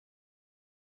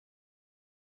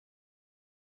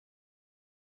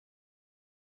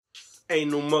Ain't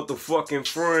no motherfucking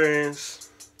friends.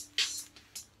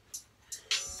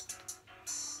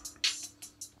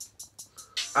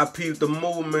 I peep the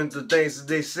movement, the things that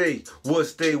they say.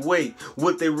 What's they weight?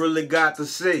 What they really got to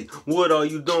say? What are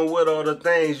you doing with all the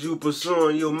things you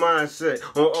pursuing? Your mindset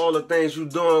on all the things you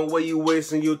doing, where you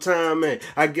wasting your time at?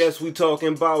 I guess we talking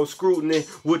about scrutiny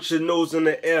with your nose in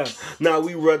the air. Now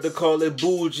we rather call it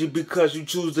bougie because you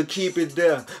choose to keep it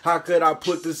there. How could I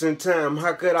put this in time?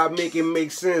 How could I make it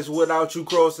make sense without you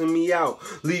crossing me out?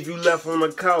 Leave you left on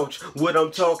the couch. What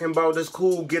I'm talking about is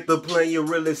cool. Get the plan, you're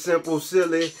really simple,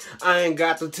 silly. I ain't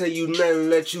got to tell you nothing,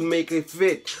 let you make it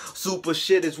fit. Super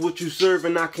shit is what you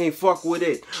serving, I can't fuck with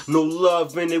it. No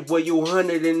love in it where you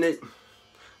Hunnit in it.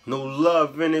 No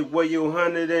love in it where you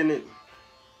Hunnit in it.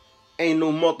 Ain't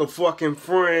no motherfucking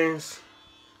friends.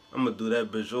 I'ma do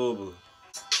that bitch over.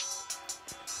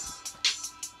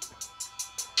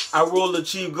 I roll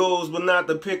achieve goals, but not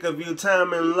the pick of you.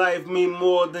 Time in life mean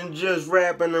more than just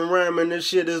rapping and rhyming. This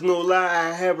shit is no lie.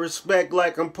 I have respect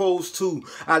like I'm supposed to.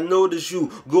 I notice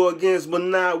you go against, but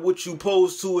not what you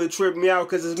supposed to. It trip me out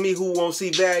cause it's me who won't see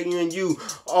value in you.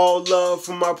 All love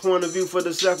from my point of view for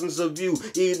the substance of you.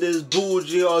 Either it's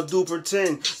bougie or do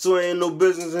pretend. So ain't no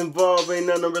business involved, ain't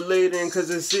nothing relating cause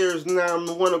it's serious now. I'm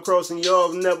the one I'm crossing you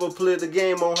off. Never play the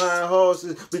game on high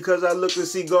horses because I look to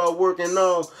see God working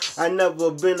off. I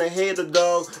never been a hater,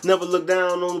 dog. Never look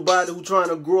down on nobody who trying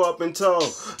to grow up and tall.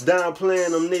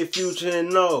 Downplaying them, their future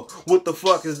and all. What the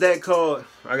fuck is that called?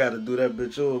 I gotta do that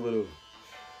bitch over though.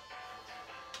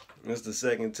 That's the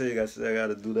second take. I said I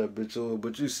gotta do that bitch over.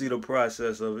 But you see the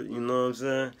process of it, you know what I'm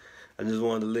saying? I just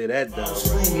wanted to lay that down.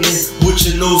 With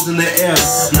your nose in the air.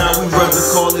 Now we rather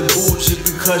call it bullshit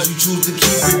because you choose to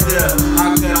keep it there.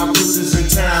 How could I put this in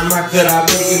time? How could I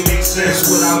make it make sense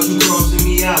without you crossing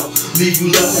me out? Leave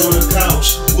you left on the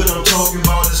couch. What I'm talking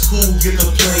about is cool. Get the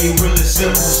plane really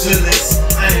simple, silly.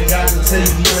 I ain't got to tell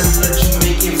you nothing, let you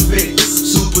make it fit.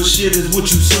 Super shit is what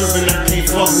you serving, I can't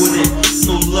fuck with it.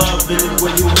 No love in it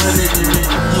where you Hunnit in it.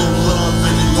 No love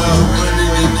in it where you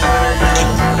Hunnit in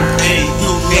it. Hey,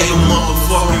 no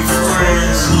motherfucking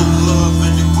friends. No love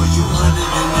in it where you Hunnit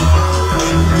in it.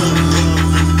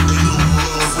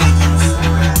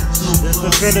 This is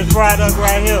the finished product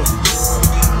right here.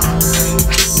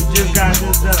 We just got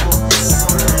this demo.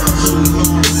 No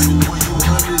love in it where you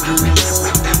Hunnit in it.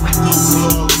 No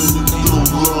love in it, no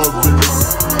love in it. No love in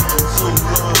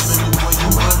it where you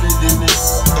Hunnit in it. No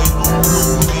love in it, ain't no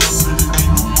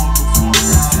motherfucking.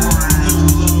 No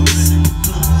love in it, no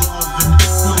love in it.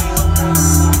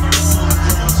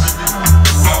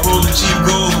 I roll the cheap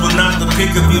goals, but not the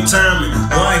pick of your timing.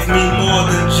 Life mean more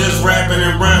than just rapping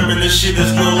and rhyming. This shit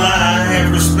is no lie. I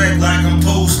have respect like I'm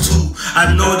supposed to.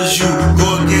 I notice you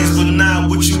go against, but not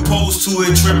what you supposed to.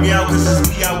 It trip me out cause it's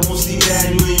me, I won't see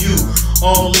value in you.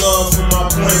 All love from my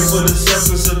point for the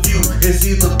substance of you. It's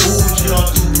either bougie or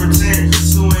do pretend.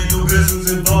 So ain't no business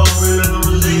involved, never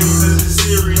related cause it's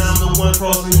serious. I'm the one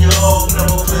crossing you off.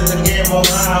 Never play the game on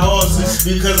high horses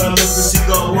because I look to see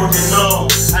God working on.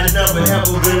 I never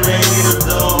ever been a hater,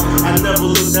 dog. I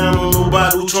never look down on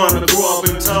nobody who trying to grow up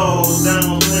and tall.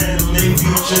 Down on plan, they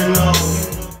future and all.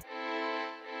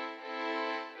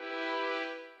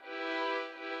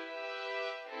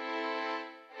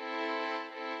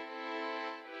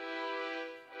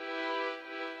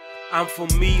 I'm for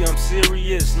me, I'm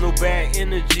serious, no bad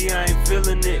energy, I ain't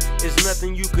feeling it. It's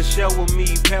nothing you could share with me,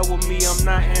 pair with me. I'm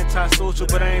not antisocial,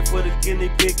 but I ain't for the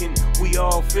guinea picking. We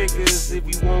all figures, if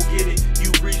you won't get it, you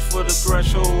reach for the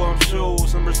threshold. I'm sure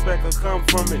some respect will come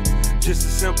from it. Just a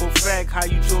simple fact, how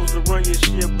you chose to run your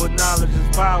shit, but knowledge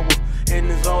is power. And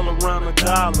it's all around a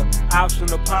dollar.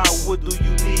 Option of power, what do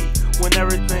you need? When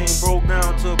everything broke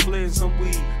down to a pleasant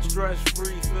weed. Stress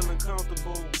free, feeling